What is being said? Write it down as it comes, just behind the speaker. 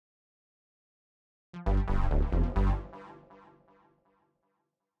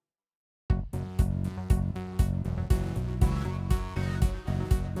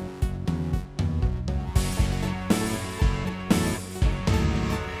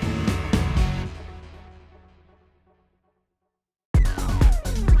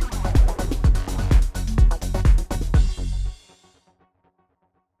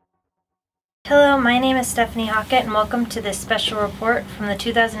Hello, my name is Stephanie Hockett, and welcome to this special report from the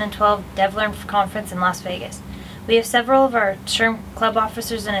 2012 DEVLEARN conference in Las Vegas. We have several of our SHRM club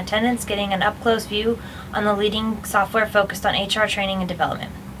officers in attendance getting an up-close view on the leading software focused on HR training and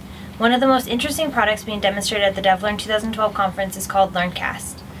development. One of the most interesting products being demonstrated at the DEVLEARN 2012 conference is called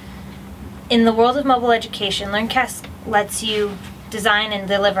LearnCast. In the world of mobile education, LearnCast lets you design and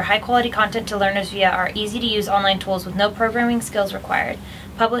deliver high-quality content to learners via our easy-to-use online tools with no programming skills required.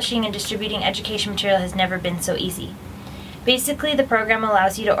 Publishing and distributing education material has never been so easy. Basically, the program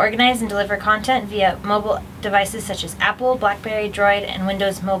allows you to organize and deliver content via mobile devices such as Apple, BlackBerry, Droid, and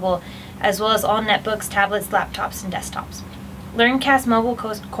Windows Mobile, as well as all netbooks, tablets, laptops, and desktops. LearnCast mobile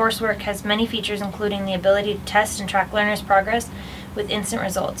coursework has many features, including the ability to test and track learners' progress with instant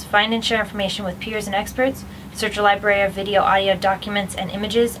results, find and share information with peers and experts, search a library of video, audio, documents, and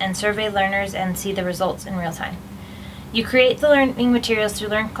images, and survey learners and see the results in real time. You create the learning materials through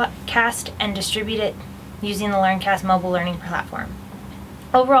LearnCast and distribute it using the LearnCast mobile learning platform.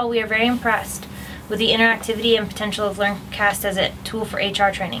 Overall, we are very impressed with the interactivity and potential of LearnCast as a tool for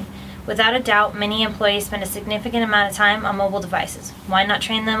HR training. Without a doubt, many employees spend a significant amount of time on mobile devices. Why not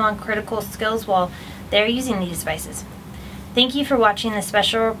train them on critical skills while they're using these devices? Thank you for watching this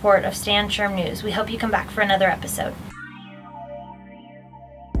special report of SHRM News. We hope you come back for another episode.